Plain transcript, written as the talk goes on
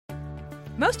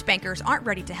Most bankers aren't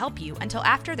ready to help you until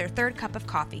after their third cup of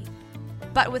coffee.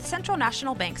 But with Central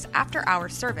National Bank's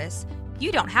after-hours service,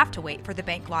 you don't have to wait for the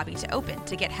bank lobby to open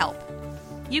to get help.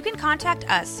 You can contact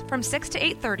us from 6 to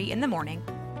 8:30 in the morning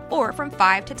or from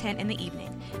 5 to 10 in the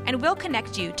evening, and we'll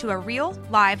connect you to a real,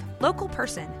 live, local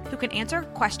person who can answer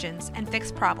questions and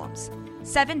fix problems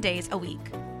 7 days a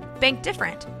week. Bank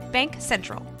different. Bank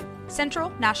Central. Central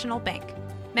National Bank.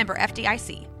 Member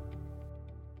FDIC.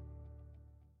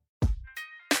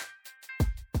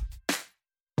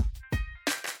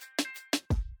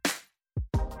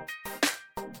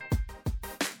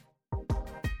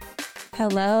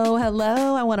 Hello.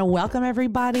 I want to welcome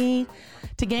everybody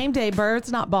to Game Day Births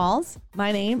Not Balls.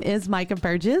 My name is Micah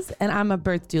Burgess, and I'm a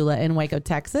birth doula in Waco,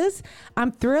 Texas.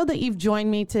 I'm thrilled that you've joined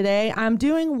me today. I'm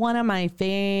doing one of my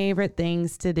favorite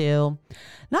things to do.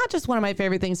 Not just one of my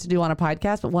favorite things to do on a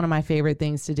podcast, but one of my favorite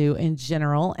things to do in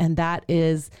general, and that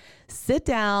is sit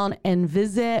down and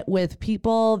visit with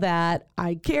people that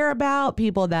I care about,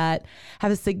 people that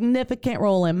have a significant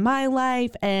role in my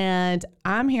life, and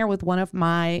I'm here with one of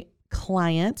my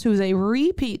client who's a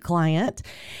repeat client,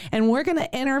 and we're going to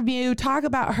interview, talk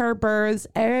about her births.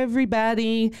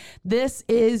 Everybody, this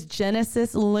is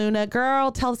Genesis Luna.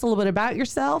 Girl, tell us a little bit about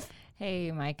yourself. Hey,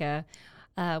 Micah.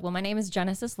 Well, my name is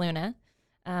Genesis Luna.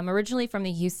 I'm originally from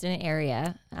the Houston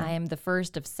area. I am the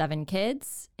first of 7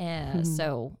 kids,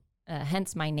 so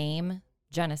hence my name,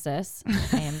 Genesis.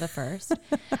 I am the first.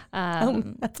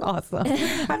 That's awesome.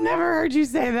 I've never heard you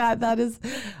say that. That is,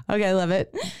 okay, I love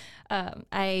it.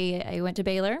 I went to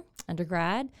Baylor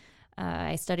undergrad.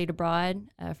 I studied abroad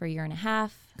for a year and a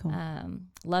half. Cool.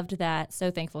 Loved that. So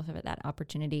thankful for that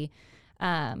opportunity.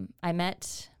 I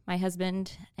met my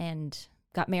husband and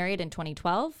got married in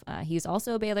 2012. He's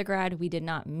also a Baylor grad. We did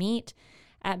not meet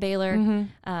at Baylor.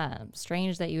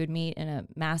 Strange that you would meet in a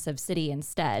massive city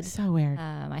instead. So weird.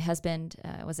 My husband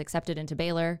was accepted into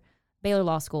Baylor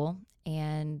Law School,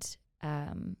 and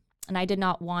I did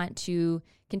not want to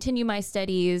continue my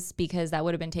studies because that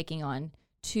would have been taking on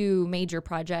 2 major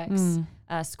projects,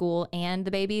 school and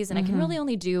the babies. And I can really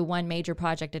only do one major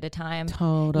project at a time.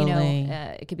 Totally. You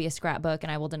know, it could be a scrapbook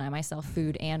and I will deny myself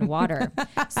food and water.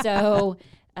 So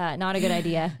not a good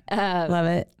idea. Love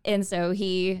it. And so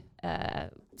he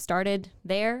started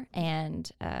there. And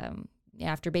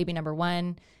after baby number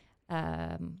 1,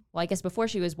 well, I guess before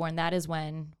she was born, that is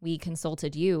when we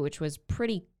consulted you, which was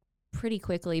pretty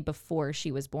quickly before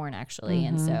she was born, actually.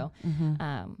 And so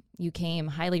you came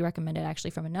highly recommended,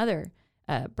 actually, from another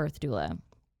birth doula.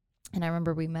 And I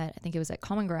remember we met, I think it was at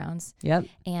Common Grounds. Yep.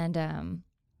 And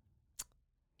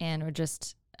we're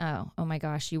just, oh my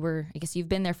gosh, I guess you've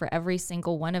been there for every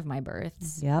single one of my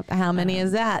births. Yep. How many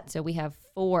is that? So we have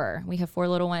 4. We have 4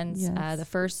 little ones. Yes. The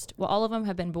first, well, all of them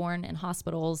have been born in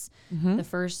hospitals. The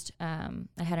first, I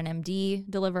had an MD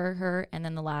deliver her, and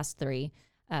then the last 3,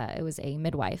 it was a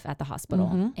midwife at the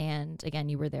hospital. And again,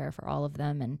 you were there for all of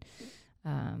them. And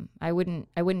I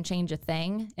wouldn't change a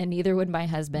thing, and neither would my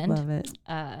husband. Love it.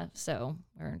 So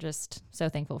we're just so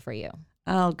thankful for you.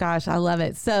 Oh gosh, I love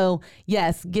it. So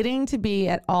yes, getting to be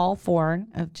at all 4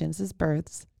 of Genesis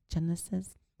births,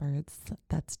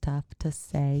 that's tough to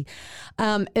say,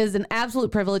 is an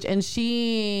absolute privilege. And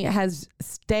she has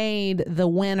stayed the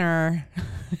winner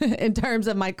in terms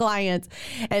of my clients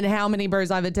and how many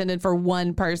births I've attended for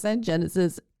one person.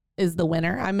 Genesis is the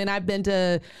winner. I mean, I've been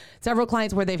to several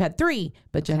clients where they've had 3,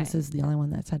 but Genesis is the only one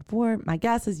that's had 4. My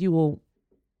guess is you will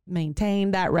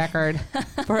maintain that record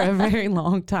for a very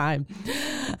long time.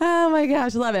 Oh my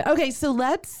gosh, love it. Okay, so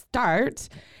let's start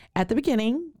at the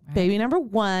beginning. Right. Baby number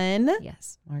 1.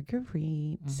 Yes.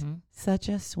 Marguerite. Such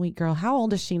a sweet girl. How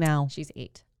old is she now? She's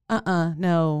 8.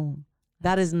 No.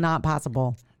 That is not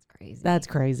possible. That's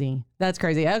crazy.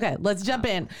 Okay, let's jump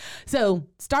in. So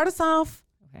start us off.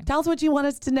 Okay. Tell us what you want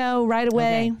us to know right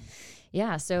away. Okay.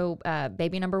 Yeah. So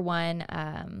baby number 1,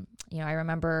 I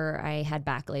remember I had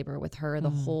back labor with her the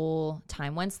whole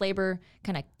time. Once labor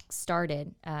kind of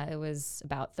started, it was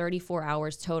about 34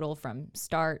 hours total from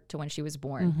start to when she was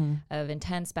born of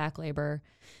intense back labor.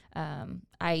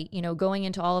 Going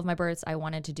into all of my births, I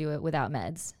wanted to do it without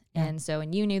meds. Yeah.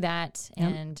 And you knew that.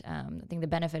 Yep. And I think the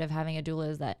benefit of having a doula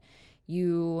is that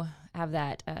you have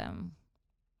that,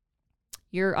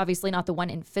 you're obviously not the one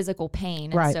in physical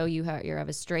pain. Right. And so you have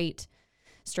a straight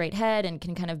head and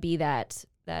can kind of be that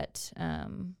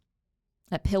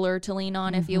pillar to lean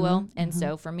on, if you will. And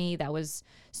so for me, that was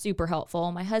super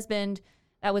helpful. My husband,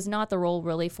 that was not the role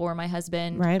really for my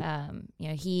husband. Right.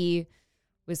 He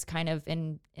was kind of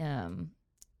in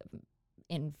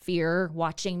fear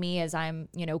watching me as I'm,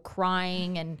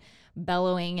 crying and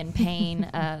bellowing in pain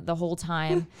the whole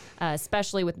time,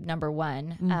 especially with number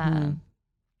 1.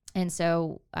 And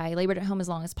so I labored at home as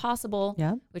long as possible,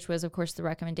 Yeah. which was, of course, the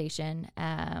recommendation.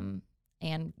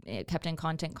 And it kept in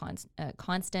constant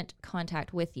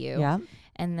contact with you. Yeah.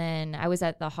 And then I was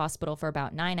at the hospital for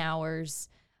about 9 hours.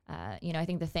 I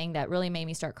think the thing that really made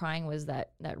me start crying was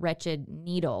that wretched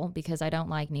needle, because I don't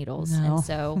like needles. No. And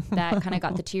so that kind of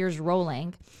got the tears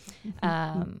rolling.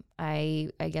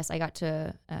 I guess I got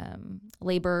to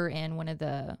labor in one of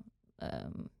the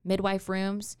midwife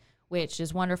rooms, which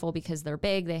is wonderful because they're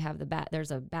big. They have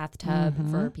there's a bathtub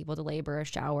for people to labor, a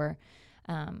shower.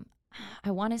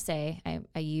 I want to say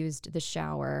I used the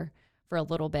shower for a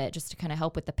little bit just to kind of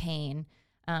help with the pain.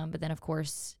 But then, of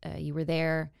course, you were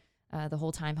there the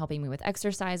whole time helping me with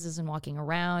exercises and walking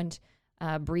around.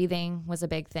 Breathing was a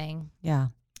big thing. Yeah.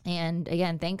 And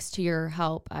again, thanks to your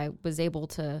help, I was able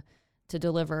to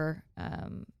deliver,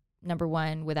 number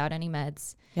one, without any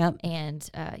meds. Yep. And,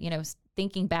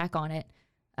 thinking back on it,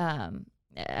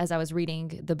 as I was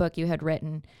reading the book you had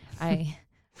written, I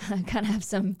kind of have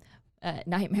some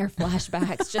nightmare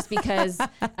flashbacks just because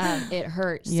it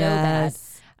hurt so bad.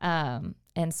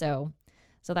 And so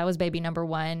that was baby number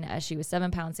one. She was 7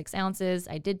 pounds, 6 ounces.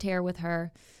 I did tear with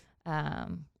her.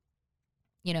 The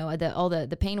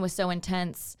pain was so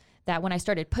intense that when I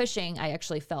started pushing, I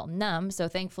actually felt numb. So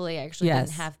thankfully, I actually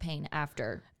didn't have pain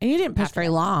after. And you didn't push very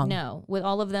long. No, with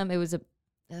all of them, it was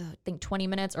I think 20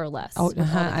 minutes or less. Oh,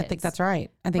 I think that's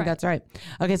right. That's right.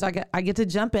 Okay, so I get to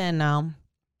jump in now.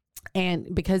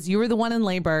 And because you were the one in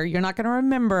labor, you're not going to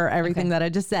remember everything that I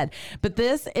just said. But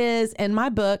this is in my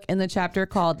book in the chapter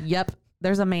called, Yep,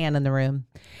 There's a Man in the Room.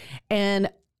 And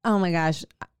oh my gosh,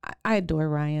 I adore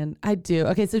Ryan. I do.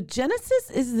 Okay, so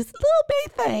Genesis is this little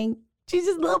baby thing. She's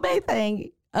just a little baby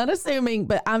thing. Unassuming,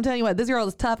 but I'm telling you what, this girl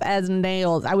is tough as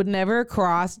nails. I would never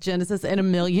cross Genesis in a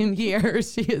million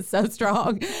years. She is so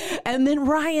strong. And then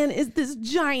Ryan is this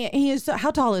giant. He is so, how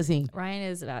tall is he? Ryan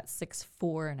is about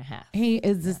 6'4.5". He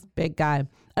is this big guy.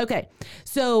 Okay.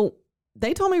 So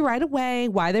they told me right away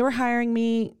why they were hiring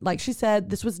me. Like she said,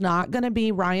 this was not going to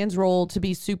be Ryan's role to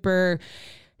be super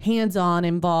hands-on,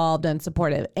 involved, and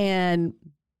supportive. And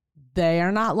they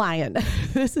are not lying.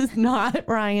 This is not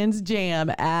Ryan's jam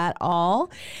at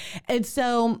all. And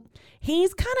so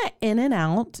he's kind of in and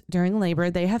out during labor.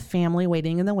 They have family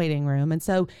waiting in the waiting room. And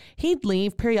so he'd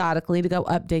leave periodically to go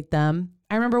update them.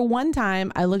 I remember one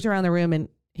time I looked around the room and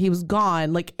he was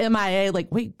gone, like MIA, like,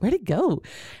 wait, where'd he go?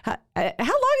 How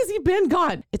long has he been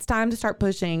gone? It's time to start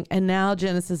pushing. And now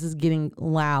Genesis is getting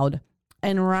loud.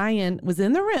 And Ryan was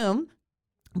in the room,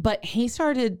 but he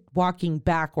started walking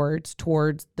backwards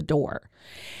towards the door.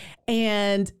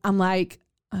 And I'm like,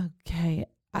 okay,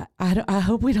 I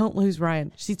hope we don't lose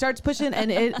Ryan. She starts pushing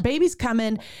and baby's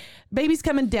coming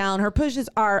down. Her pushes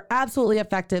are absolutely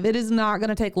effective. It is not going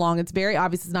to take long. It's very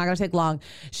obvious it's not going to take long.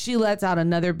 She lets out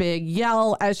another big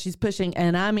yell as she's pushing.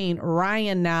 And I mean,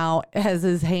 Ryan now has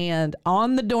his hand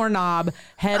on the doorknob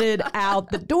headed out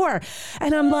the door.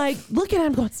 And I'm like, look at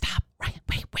him going, stop, Ryan,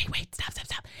 wait, stop.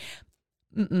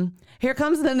 Here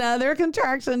comes another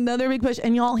contraction, another big push.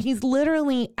 And y'all, he's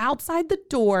literally outside the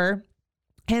door.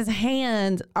 His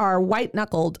hands are white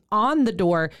knuckled on the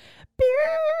door,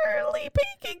 barely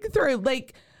peeking through,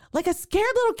 like a scared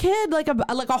little kid, like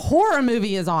a horror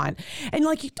movie is on. And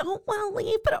like, you don't want to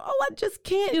leave, but I just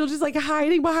can't. Just like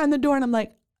hiding behind the door. And I'm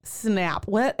like, snap,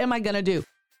 what am I going to do?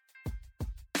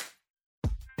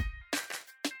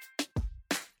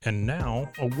 And now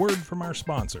a word from our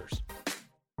sponsors.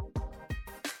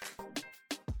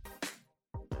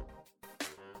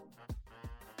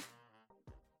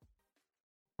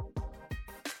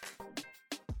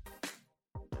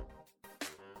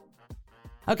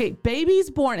 Okay, baby's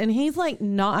born and he's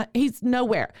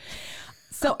nowhere.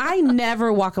 So I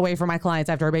never walk away from my clients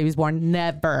after a baby's born,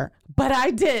 never. But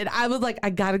I did. I was like, I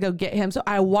got to go get him. So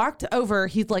I walked over.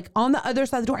 He's like on the other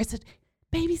side of the door. I said,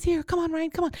 baby's here. Come on, Ryan.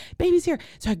 Come on. Baby's here.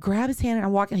 So I grab his hand and I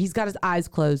walk and he's got his eyes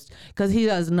closed because he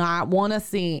does not want to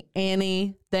see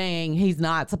anything he's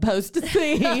not supposed to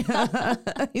see.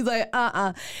 He's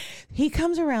like, He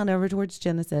comes around over towards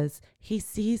Genesis. He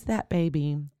sees that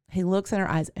baby. He looks in her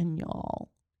eyes and y'all,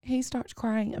 he starts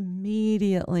crying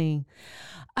immediately,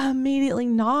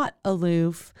 not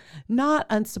aloof, not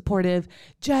unsupportive,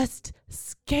 just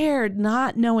scared,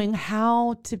 not knowing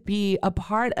how to be a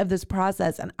part of this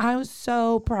process. And I was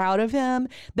so proud of him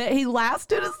that he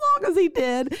lasted as long as he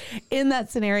did in that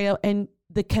scenario. And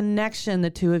the connection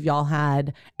the two of y'all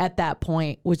had at that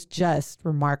point was just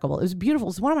remarkable. It was beautiful.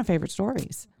 It's one of my favorite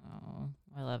stories. Oh,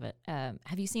 I love it.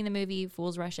 Have you seen the movie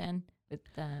Fools Rush In with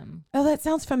Oh, that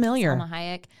sounds familiar. Salma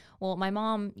Hayek. Well, my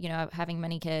mom, having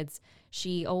many kids,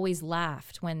 she always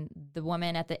laughed when the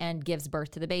woman at the end gives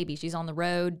birth to the baby. She's on the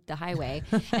road, the highway,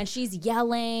 and she's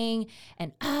yelling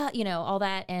and, all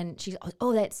that. And she's,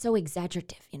 oh, that's so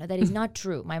exaggerative. That is not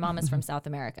true. My mom is from South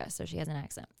America, so she has an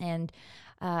accent.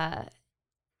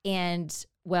 And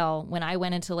well, when I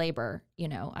went into labor,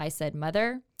 I said,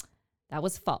 Mother, that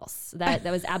was false. That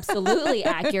was absolutely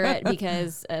accurate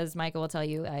because, as Michael will tell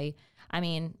you, I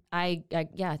think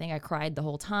I cried the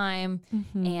whole time.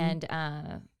 Mm-hmm.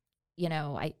 And,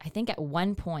 I think at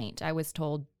one point I was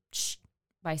told, shh,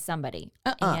 by somebody.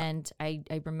 And I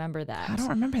remember that. I don't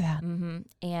remember that.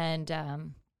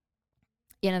 Mm-hmm.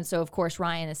 And, so of course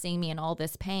Ryan is seeing me in all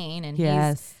this pain, and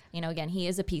Yes. he's, again, he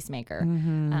is a peacemaker.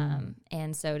 Mm-hmm.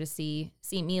 And so to see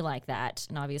me like that,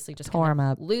 and obviously just Tore kind him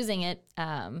of up. losing it,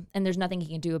 and there's nothing he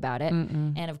can do about it.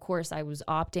 Mm-mm. And of course I was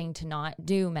opting to not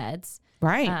do meds.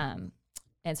 Right.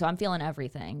 And so I'm feeling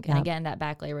everything. Yeah. And again, that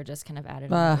back labor just kind of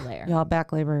added another layer. Y'all,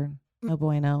 back labor. Oh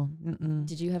boy, no. Mm-mm.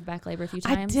 Did you have back labor a few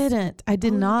times? I didn't. I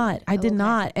did Oh, you not. did? I did Okay.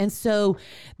 not. And so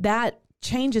that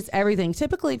changes everything.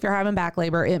 Typically, if you're having back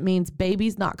labor, it means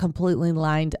baby's not completely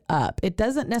lined up. It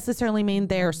doesn't necessarily mean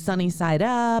they're sunny side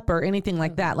up or anything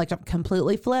like that, like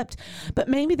completely flipped, but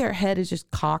maybe their head is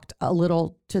just cocked a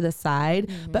little to the side.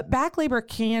 Mm-hmm. But back labor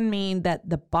can mean that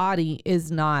the body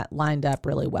is not lined up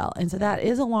really well. And so that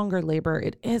is a longer labor.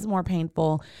 It is more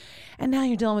painful. And now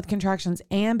you're dealing with contractions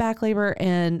and back labor.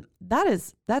 And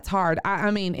that's hard.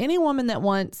 I mean, any woman that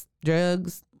wants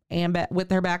drugs and with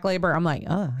her back labor, I'm like,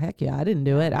 oh, heck yeah, I didn't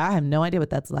do it. I have no idea what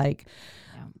that's like.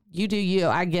 Yeah. You do you.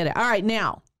 I get it. All right,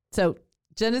 now, so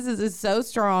Genesis is so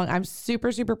strong. I'm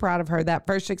super, super proud of her. That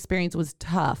first experience was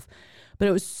tough, but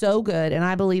it was so good. And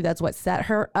I believe that's what set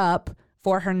her up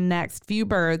for her next few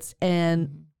births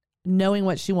and knowing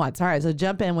what she wants. All right, so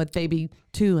jump in with baby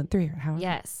 2 and 3. Or how?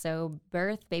 Yes. So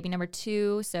birth, baby number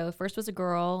 2. So first was a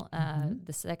girl.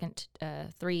 The second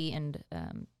 3 and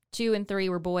 2 and 3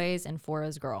 were boys, and 4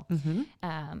 was girl. Mm-hmm.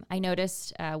 I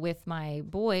noticed with my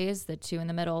boys, the 2 in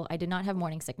the middle, I did not have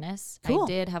morning sickness. Cool. I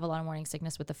did have a lot of morning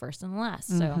sickness with the first and the last.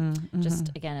 So just,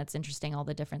 again, it's interesting, all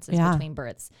the differences Yeah. between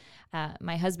births.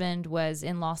 My husband was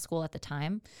in law school at the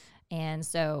time. And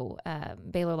so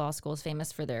Baylor Law School is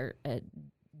famous for their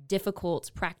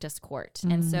difficult practice court.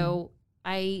 And so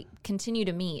I continue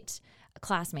to meet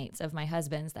classmates of my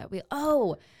husband's that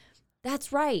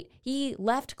that's right. He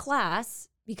left class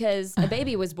because a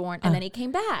baby was born, and then he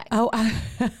came back. Oh,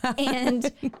 And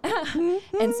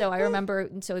so I remember,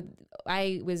 so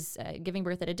I was giving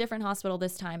birth at a different hospital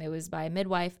this time. It was by a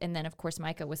midwife. And then, of course,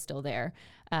 Micah was still there.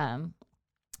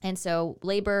 And so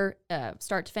labor,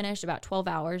 start to finish, about 12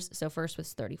 hours. So first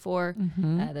was 34.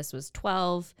 This was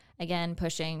 12. Again,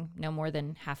 pushing no more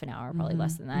than half an hour, probably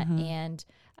less than that. And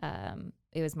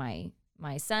it was my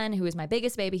son, who was my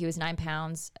biggest baby. He was 9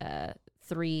 pounds,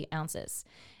 3 ounces.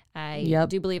 I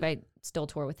do believe I still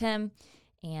tore with him.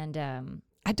 And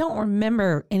I don't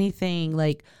remember anything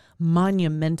like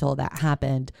monumental that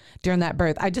happened during that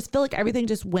birth. I just feel like everything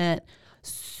just went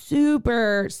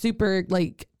super, super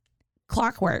like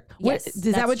clockwork. yes,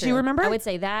 Is that what true. you remember? I would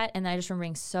say that. And I just remember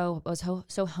being I was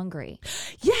so hungry.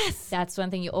 Yes. That's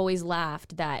one thing you always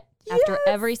laughed that after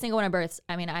every single one of births,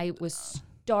 I mean, I was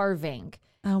starving.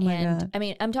 Oh my God. I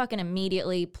mean, I'm talking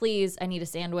immediately, please, I need a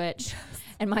sandwich.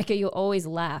 And Micah, you always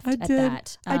laughed I at did.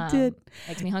 that. I did.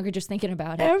 Makes me hungry just thinking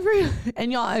about it.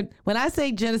 And y'all, when I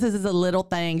say Genesis is a little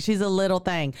thing, she's a little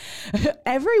thing.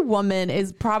 Every woman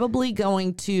is probably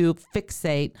going to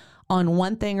fixate on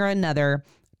one thing or another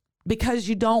because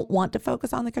you don't want to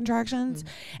focus on the contractions.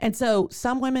 And so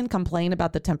some women complain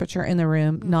about the temperature in the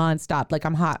room nonstop. Like,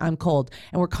 I'm hot, I'm cold.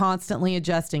 And we're constantly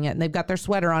adjusting it. And they've got their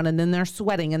sweater on and then they're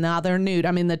sweating and now they're nude.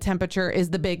 I mean, the temperature is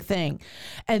the big thing.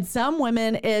 And some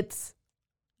women, it's,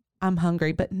 I'm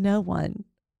hungry, but no one,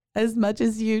 as much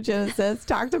as you, Genesis,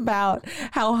 talked about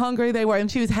how hungry they were.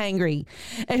 And she was hangry.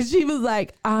 And she was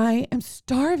like, I am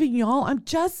starving, y'all. I'm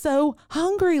just so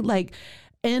hungry. Like,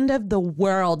 end of the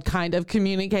world kind of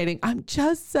communicating. I'm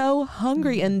just so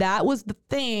hungry. And that was the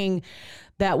thing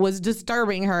that was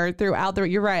disturbing her throughout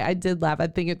you're right. I did laugh. I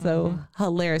think it's so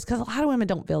hilarious because a lot of women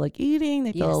don't feel like eating.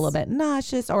 They feel a little bit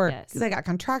nauseous or they got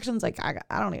contractions. Like,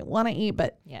 I don't even want to eat,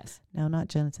 but no, not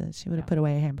Genesis. She would have put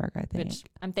away a hamburger, I think. Which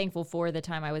I'm thankful for the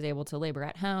time I was able to labor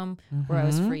at home where I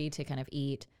was free to kind of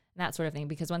eat and that sort of thing.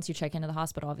 Because once you check into the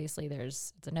hospital, obviously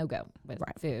it's a no-go with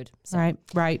food. So Right.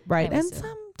 Anyway, And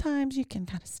sometimes you can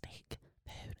kind of sneak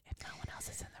food if no one else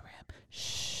is in the room.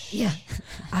 Shh. Yeah.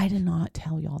 I did not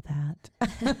tell y'all that.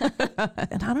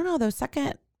 And I don't know, those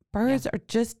second births are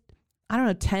just, I don't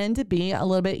know, tend to be a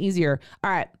little bit easier.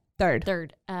 All right.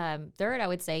 Third. Third, I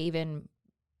would say even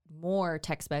more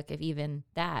textbook, if even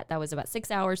that. That was about 6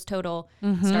 hours total,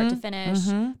 start to finish.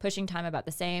 Pushing time about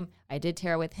the same. I did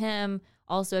Tara with him,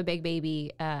 also a big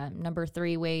baby. Number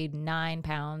 3 weighed 9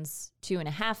 pounds,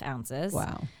 2.5 ounces.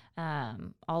 Wow.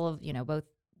 All of,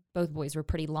 both boys were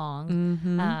pretty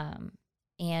long.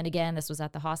 And again, this was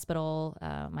at the hospital.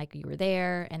 Mike, you were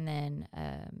there, and then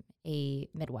a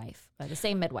midwife. The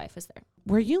same midwife was there.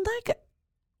 Were you like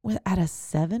at a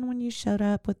 7 when you showed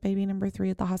up with baby number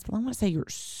 3 at the hospital? I want to say you were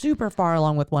super far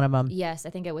along with one of them. Yes, I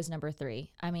think it was number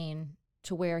 3. I mean,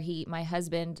 to where my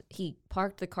husband, he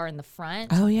parked the car in the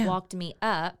front, walked me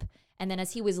up, and then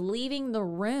as he was leaving the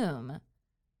room,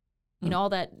 all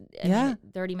that,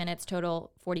 30 minutes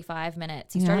total, 45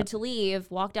 minutes. He started to leave,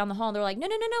 walk down the hall, and they're like, no,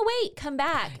 wait, come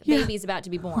back. Baby's about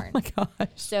to be born. Oh my gosh.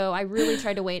 So I really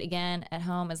tried to wait again at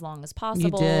home as long as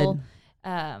possible.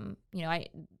 You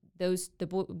did. The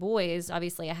boys,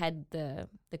 obviously I had the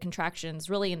contractions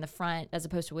really in the front as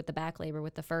opposed to with the back labor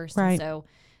with the first. Right. And so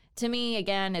to me,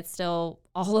 again, it's still,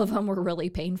 all of them were really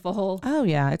painful. Oh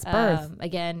yeah, it's birth.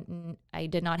 Again, I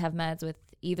did not have meds with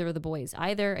either of the boys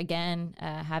either. Again,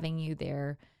 having you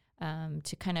there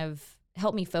to kind of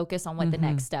help me focus on what the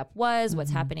next step was, what's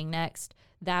happening next.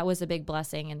 That was a big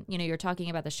blessing. And, you're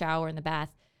talking about the shower and the bath.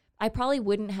 I probably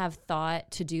wouldn't have thought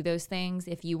to do those things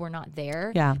if you were not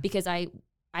there. Yeah. Because I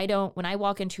don't, when I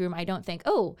walk into a room, I don't think,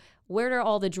 oh, where are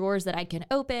all the drawers that I can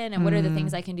open and what are the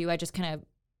things I can do? I just kind of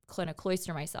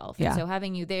cloister myself. Yeah. And so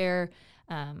having you there,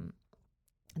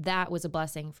 that was a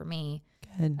blessing for me.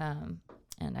 Good.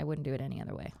 And I wouldn't do it any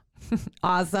other way.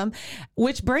 Awesome.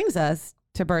 Which brings us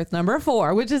to birth number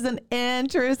 4, which is an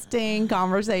interesting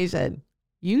conversation.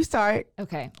 You start.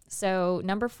 Okay. So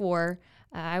number 4,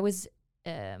 it was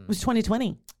It was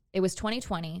 2020. It was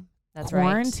 2020. That's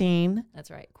Quarantine. right.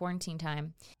 That's right. Quarantine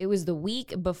time. It was the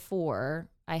week before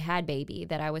I had baby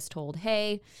that I was told,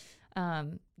 hey,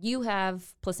 you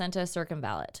have placenta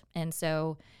circumvallate. And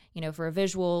so, for a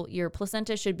visual, your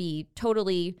placenta should be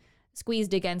totally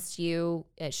squeezed against you.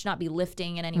 It should not be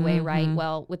lifting in any way, right?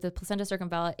 Well, with the placenta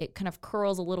circumvallate, it kind of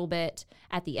curls a little bit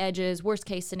at the edges. Worst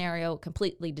case scenario,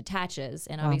 completely detaches.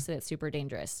 And obviously that's super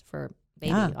dangerous for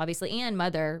baby, obviously, and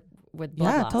mother with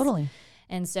blood loss. Totally.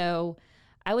 And so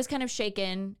I was kind of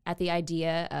shaken at the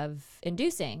idea of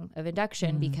induction,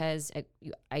 because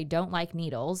I don't like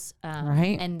needles.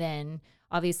 Right. And then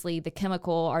obviously the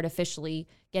chemical artificially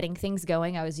getting things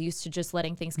going. I was used to just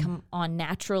letting things come on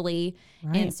naturally.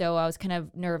 Right. And so I was kind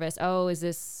of nervous. Oh, is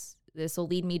this will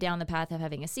lead me down the path of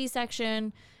having a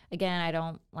C-section? Again, I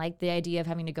don't like the idea of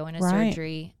having to go into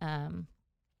surgery.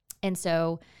 And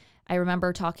so I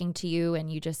remember talking to you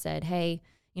and you just said, hey,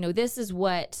 this is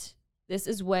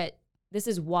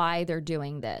why they're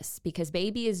doing this, because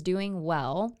baby is doing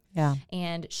well. Yeah.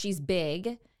 And she's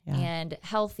big and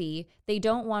healthy. They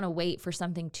don't want to wait for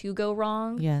something to go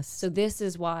wrong. Yes. So this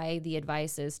is why the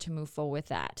advice is to move forward with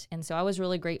that. And so I was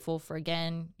really grateful for,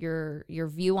 again, your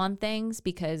view on things,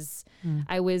 because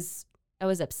I was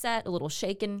upset, a little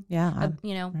shaken,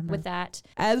 with that.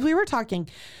 As we were talking,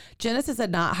 Genesis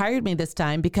had not hired me this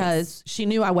time because she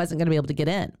knew I wasn't going to be able to get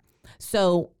in.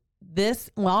 So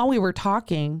while we were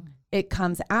talking, it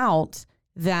comes out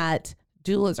that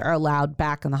doulas are allowed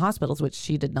back in the hospitals, which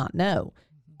she did not know.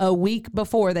 A week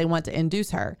before they want to induce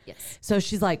her. Yes. So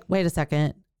she's like, wait a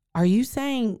second. Are you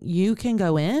saying you can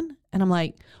go in? And I'm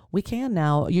like, we can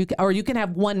now. You can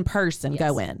have one person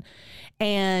go in.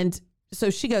 And so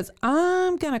she goes,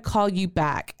 I'm going to call you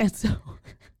back. And so I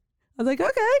was like,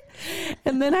 okay.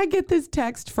 And then I get this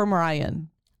text from Ryan.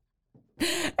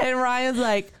 And Ryan's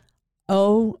like,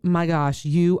 oh my gosh,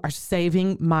 you are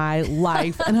saving my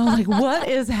life. And I'm like, what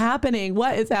is happening?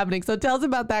 What is happening? So tell us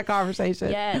about that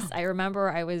conversation. Yes. I remember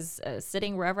I was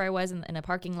sitting wherever I was in a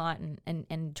parking lot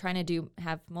and trying to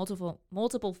have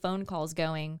multiple phone calls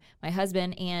going, my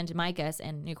husband and Micah's.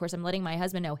 And of course I'm letting my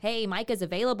husband know, hey, Micah's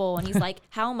available. And he's like,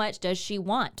 how much does she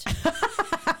want?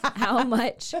 How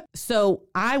much? So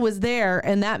I was there,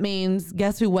 and that means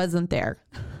guess who wasn't there?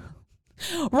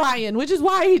 Ryan, which is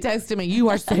why he texted me, you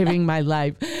are saving my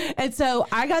life. And so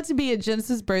I got to be at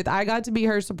Genesis' birth. I got to be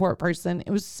her support person.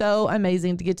 It was so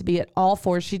amazing to get to be at all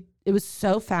 4. It was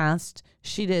so fast.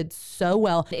 She did so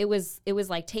well. It was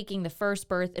like taking the first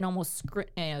birth and almost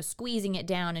squeezing it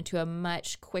down into a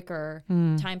much quicker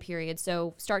time period.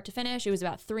 So start to finish, it was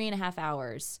about 3.5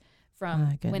 hours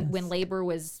from when labor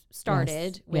was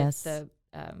started with the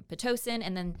Pitocin.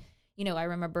 And then, I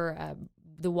remember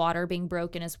the water being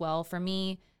broken as well. For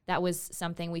me, that was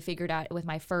something we figured out with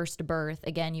my first birth.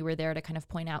 Again, you were there to kind of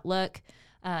point out, look,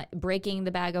 breaking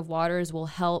the bag of waters will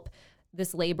help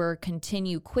this labor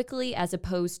continue quickly as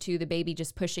opposed to the baby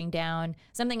just pushing down,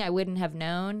 something I wouldn't have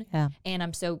known. Yeah. And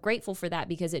I'm so grateful for that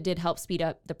because it did help speed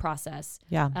up the process,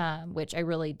 which I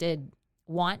really did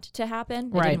want to happen.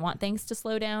 I didn't want things to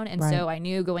slow down. And so I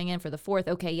knew going in for the 4th,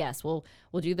 okay, yes, we'll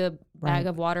do the bag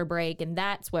of water break. And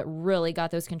that's what really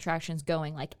got those contractions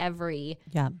going, like every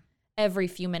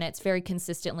few minutes, very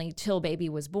consistently till baby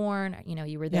was born. You know,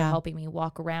 you were there helping me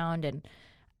walk around,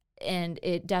 and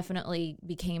it definitely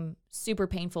became super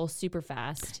painful, super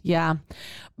fast. Yeah.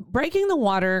 Breaking the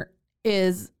water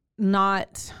is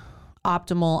not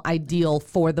optimal, ideal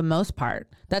for the most part.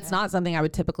 That's not something I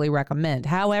would typically recommend.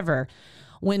 However,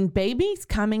 when baby's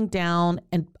coming down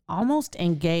and almost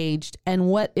engaged, and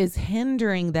what is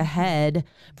hindering the head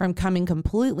from coming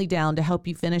completely down to help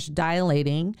you finish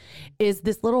dilating is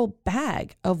this little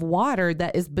bag of water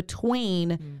that is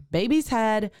between baby's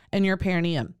head and your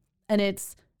perineum. And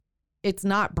it's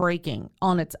not breaking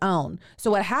on its own.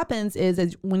 So what happens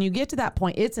is when you get to that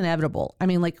point, it's inevitable. I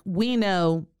mean, like, we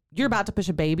know you're about to push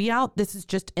a baby out. This is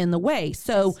just in the way.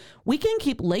 So we can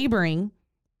keep laboring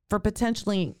for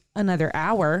potentially another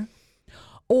hour,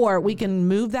 or we can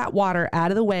move that water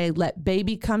out of the way, let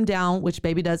baby come down, which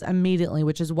baby does immediately,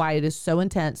 which is why it is so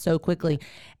intense so quickly.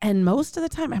 And most of the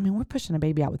time, I mean, we're pushing a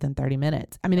baby out within 30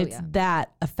 minutes. I mean, it's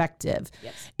that effective.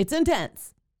 Yes. It's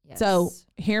intense. Yes. So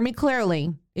hear me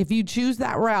clearly. If you choose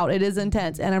that route, it is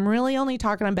intense. And I'm really only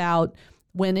talking about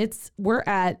when we're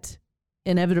at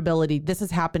inevitability. This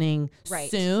is happening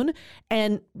soon,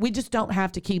 and we just don't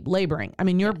have to keep laboring. I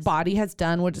mean, your body has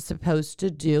done what it's supposed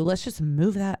to do. Let's just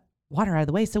move that water out of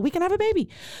the way so we can have a baby.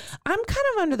 I'm kind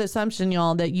of under the assumption,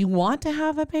 y'all, that you want to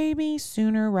have a baby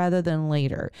sooner rather than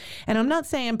later. And I'm not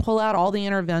saying pull out all the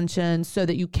interventions so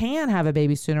that you can have a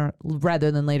baby sooner rather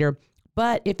than later.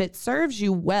 But if it serves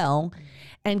you well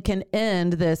and can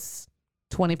end this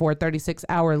 24, 36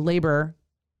 hour labor,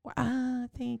 I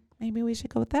think maybe we should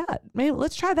go with that. Maybe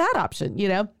let's try that option, you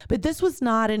know? But this was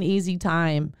not an easy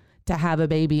time to have a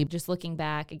baby. Just looking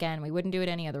back, again, we wouldn't do it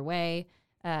any other way.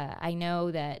 I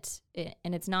know that,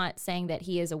 and it's not saying that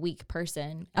he is a weak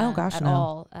person at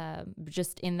all.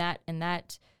 Just in that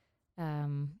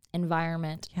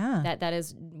environment,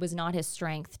 that was not his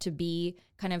strength to be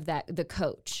kind of the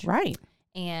coach. Right.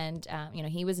 And,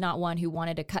 he was not one who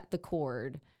wanted to cut the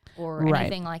cord or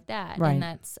anything like that. Right. And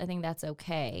I think that's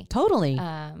okay. Totally.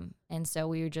 And so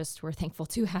we're thankful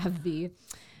to have the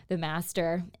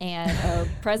master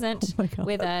and present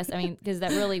with us. I mean, because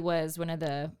that really was one of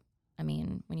the,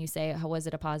 when you say, how was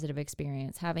it a positive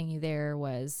experience? Having you there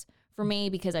was, for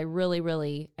me, because I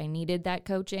really, I needed that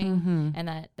coaching and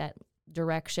that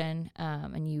direction.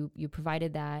 And you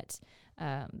provided that.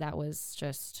 That was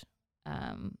just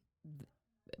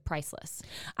priceless.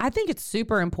 I think it's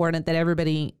super important that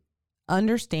everybody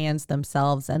understands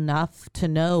themselves enough to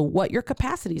know what your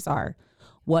capacities are,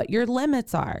 what your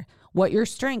limits are, what your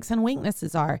strengths and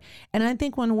weaknesses are. And I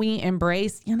think when we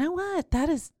embrace, you know what, that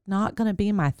is not going to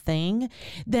be my thing,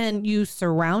 then you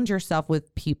surround yourself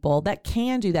with people that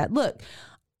can do that. Look,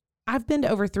 I've been to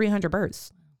over 300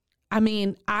 births. I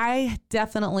mean, I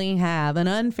definitely have an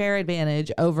unfair advantage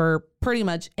over pretty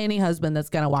much any husband that's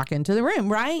going to walk into the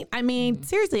room, right? I mean,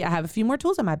 seriously, I have a few more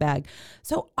tools in my bag.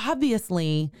 So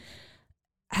obviously,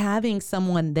 having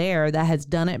someone there that has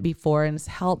done it before and has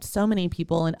helped so many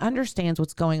people and understands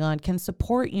what's going on can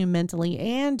support you mentally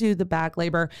and do the back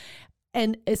labor.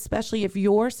 And especially if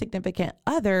your significant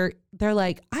other, they're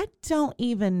like, I don't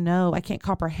even know. I can't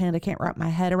comprehend. I can't wrap my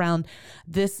head around.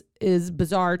 This is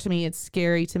bizarre to me. It's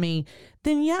scary to me.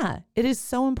 Then yeah, it is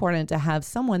so important to have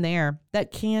someone there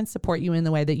that can support you in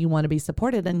the way that you want to be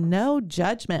supported, and no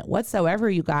judgment whatsoever,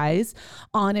 you guys,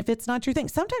 on if it's not your thing.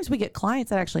 Sometimes we get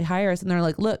clients that actually hire us and they're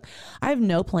like, look, I have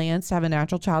no plans to have a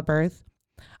natural childbirth.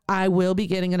 I will be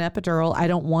getting an epidural. I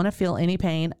don't want to feel any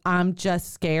pain. I'm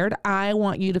just scared. I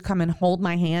want you to come and hold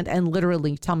my hand and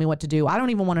literally tell me what to do. I don't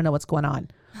even want to know what's going on.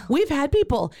 We've had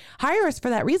people hire us for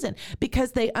that reason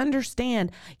because they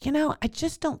understand, I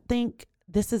just don't think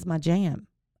this is my jam.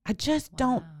 I just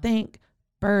don't think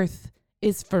birth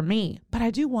is for me, but I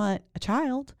do want a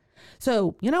child.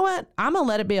 So you know what? I'm going to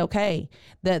let it be okay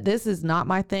that this is not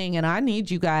my thing. And I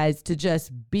need you guys to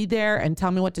just be there and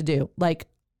tell me what to do. Like,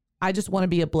 I just want to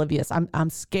be oblivious.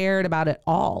 I'm scared about it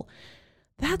all.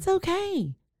 That's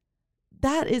okay.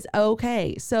 That is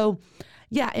okay. So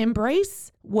yeah,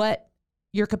 embrace what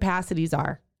your capacities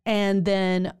are and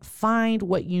then find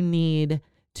what you need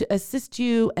to assist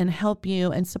you and help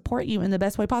you and support you in the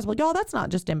best way possible. Y'all, that's not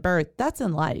just in birth. That's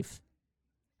in life.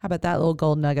 How about that little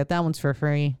gold nugget? That one's for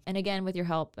free. And again, with your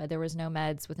help, there was no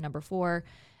meds with number 4.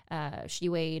 She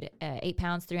weighed 8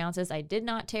 pounds, 3 ounces. I did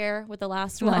not tear with the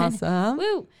last one. Awesome.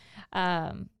 Woo.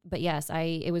 But yes,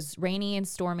 it was rainy and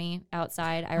stormy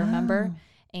outside, I remember.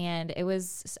 And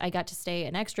I got to stay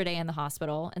an extra day in the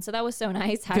hospital. And so that was so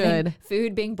nice having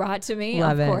food being brought to me,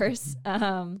 Love of it. course.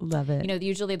 Love it. You know,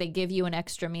 usually they give you an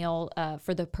extra meal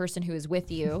for the person who is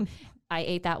with you. I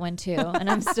ate that one too. And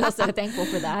I'm still so thankful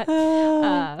for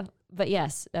that. But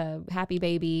yes, happy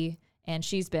baby. And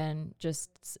she's been just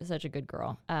such a good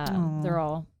girl.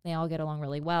 They all get along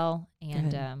really well.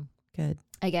 And Good.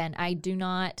 Again, I do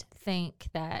not think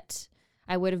that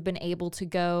I would have been able to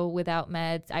go without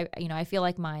meds. I feel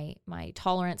like my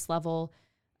tolerance level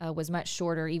was much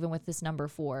shorter, even with this number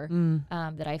 4,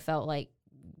 that I felt like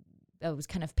I was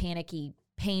kind of panicky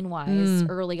pain-wise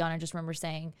early on. I just remember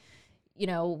saying, you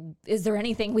know, is there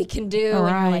anything we can do? All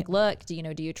and right. you're like, look, do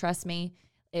you trust me?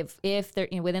 If there,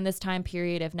 within this time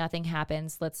period, if nothing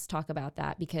happens, let's talk about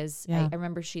that. Because I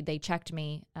remember they checked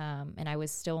me, and I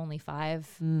was still only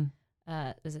 5,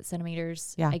 is it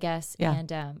centimeters? Yeah. I guess. Yeah.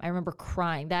 And I remember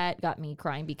crying. That got me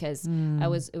crying because it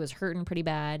was hurting pretty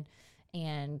bad,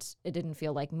 and it didn't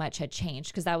feel like much had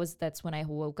changed, because that's when I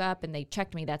woke up and they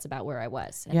checked me. That's about where I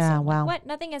was. And so, wow. what?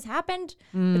 Nothing has happened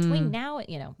between now,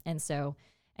 And so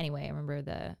anyway, I remember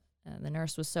the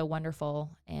nurse was so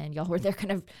wonderful, and y'all were there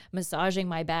kind of massaging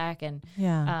my back, and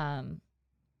I'm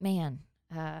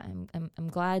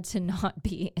glad to not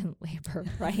be in labor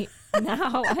right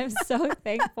now. I'm so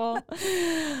thankful.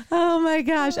 Oh my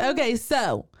gosh. Okay,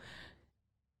 so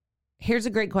here's a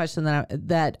great question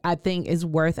that I think is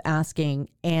worth asking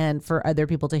and for other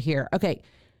people to hear. Okay,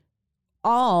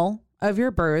 all of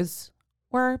your births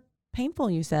were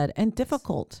painful, you said, and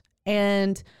difficult,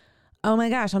 and oh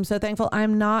my gosh, I'm so thankful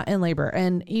I'm not in labor.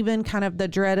 And even kind of the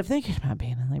dread of thinking about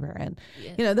being in labor and,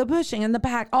 the pushing and the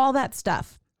back, all that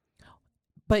stuff.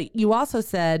 But you also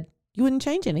said you wouldn't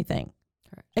change anything.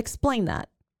 Correct. Explain that.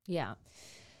 Yeah.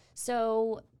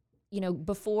 So,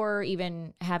 before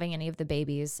even having any of the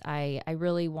babies, I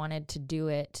really wanted to do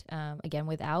it, again,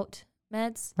 without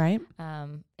meds. Right.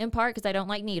 In part because I don't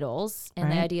like needles,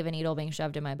 and the idea of a needle being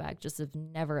shoved in my back just has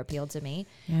never appealed to me.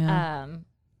 Yeah.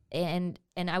 And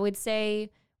I would say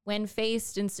when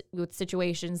faced with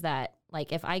situations that,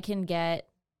 like, if I can get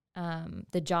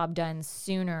the job done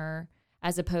sooner,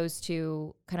 as opposed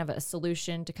to kind of a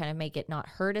solution to kind of make it not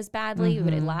hurt as badly,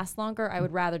 but it lasts longer, I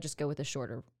would rather just go with a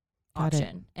shorter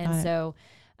option. And so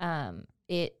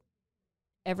it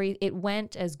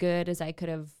went as good as I could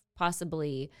have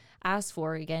possibly asked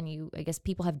for. Again, I guess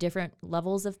people have different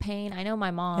levels of pain. I know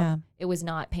my mom, it was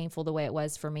not painful the way it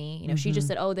was for me. She just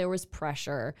said, oh, there was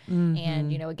pressure.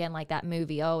 And, again, like that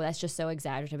movie, oh, that's just so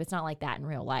exaggerative. It's not like that in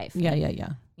real life. Yeah.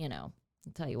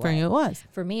 I'll tell you what. For you, it was.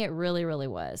 For me, it really, really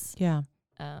was. Yeah.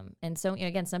 And so,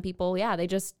 again, some people, they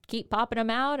just keep popping them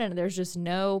out and there's just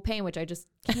no pain, which I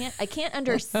can't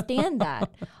understand that.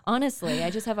 Honestly,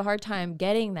 I just have a hard time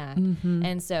getting that.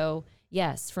 And so,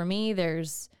 yes, for me,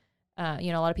 there's, a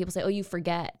lot of people say, oh, you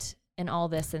forget and all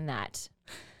this and that.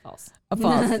 False.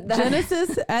 False.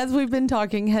 Genesis, as we've been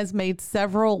talking, has made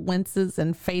several winces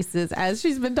and faces as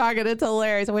she's been talking. It's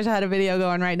hilarious. I wish I had a video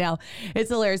going right now. It's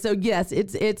hilarious. So yes,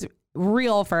 it's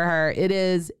real for her.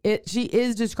 She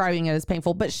is describing it as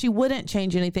painful, but she wouldn't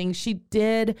change anything. She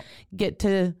did get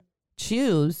to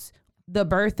choose the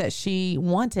birth that she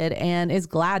wanted and is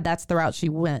glad that's the route she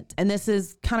went. And this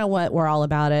is kind of what we're all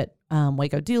about at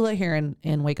Waco Doula here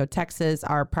in Waco, Texas,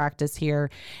 our practice here.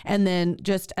 And then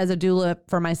just as a doula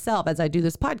for myself, as I do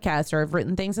this podcast or I've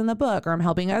written things in the book or I'm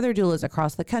helping other doulas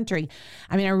across the country.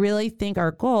 I mean, I really think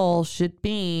our goal should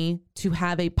be to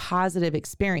have a positive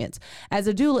experience. As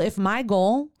a doula, if my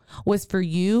goal was for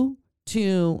you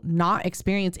to not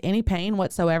experience any pain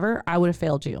whatsoever, I would have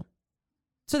failed you.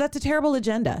 So that's a terrible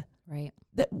agenda. Right.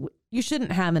 You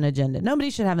shouldn't have an agenda. Nobody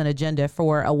should have an agenda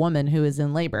for a woman who is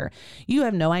in labor. You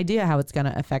have no idea how it's going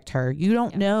to affect her. You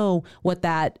don't know what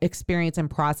that experience and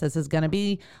process is going to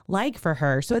be like for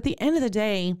her. So at the end of the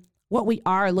day, what we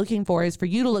are looking for is for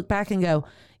you to look back and go,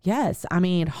 yes, I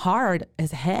mean, hard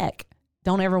as heck.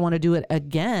 Don't ever want to do it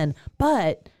again.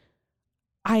 But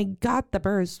I got the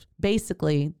births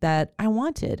basically that I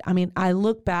wanted. I mean, I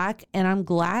look back and I'm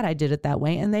glad I did it that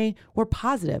way. And they were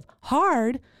positive.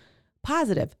 Hard,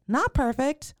 positive, not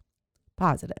perfect,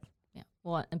 positive. Yeah.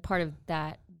 Well, and part of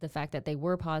that, the fact that they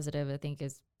were positive, I think,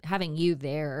 is having you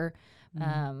there,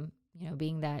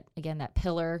 being that, again, that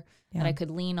pillar that I could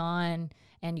lean on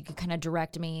and you could kind of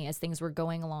direct me as things were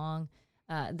going along.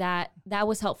 That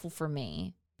was helpful for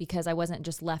me because I wasn't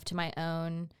just left to my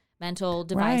own mental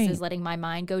devices, Right. letting my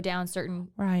mind go down certain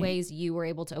Right. ways, you were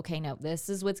able to, okay, no, this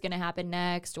is what's going to happen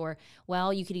next. Or,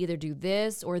 well, you could either do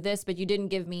this or this, but you didn't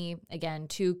give me, again,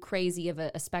 too crazy of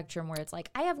a spectrum where it's like,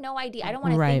 I have no idea. I don't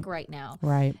want to Right. think right now.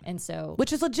 Right. And so,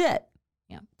 Which is legit.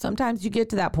 Yeah. Sometimes you get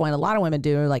to that point. A lot of women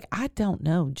do. Like, I don't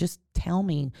know. Just tell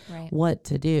me Right. what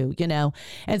to do, you know?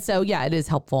 And so, yeah, it is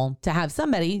helpful to have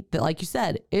somebody that, like you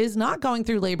said, is not going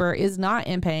through labor, is not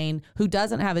in pain, who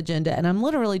doesn't have agenda. And I'm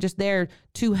literally just there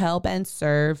to help and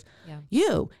serve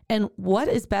you. And what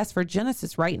is best for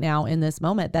Genesis right now in this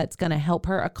moment that's going to help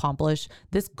her accomplish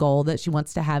this goal that she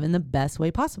wants to have in the best way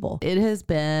possible. It has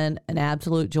been an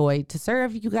absolute joy to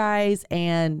serve you guys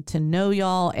and to know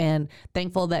y'all, and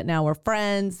thankful that now we're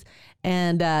friends.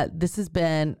 And this has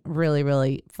been really,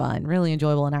 really fun, really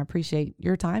enjoyable. And I appreciate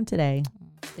your time today.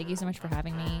 thank you so much for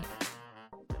having me.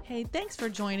 Hey, thanks for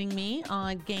joining me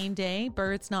on Game Day,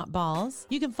 Birds Not Balls.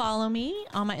 You can follow me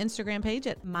on my Instagram page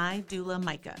at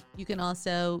MyDoulaMicah. You can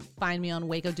also find me on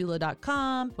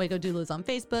WacoDoula.com. Waco Doula is on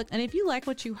Facebook. And if you like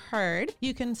what you heard,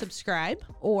 you can subscribe,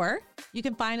 or you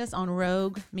can find us on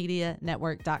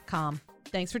RogueMediaNetwork.com.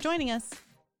 Thanks for joining us.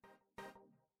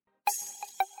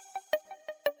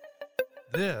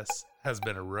 This has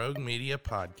been a Rogue Media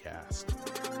podcast.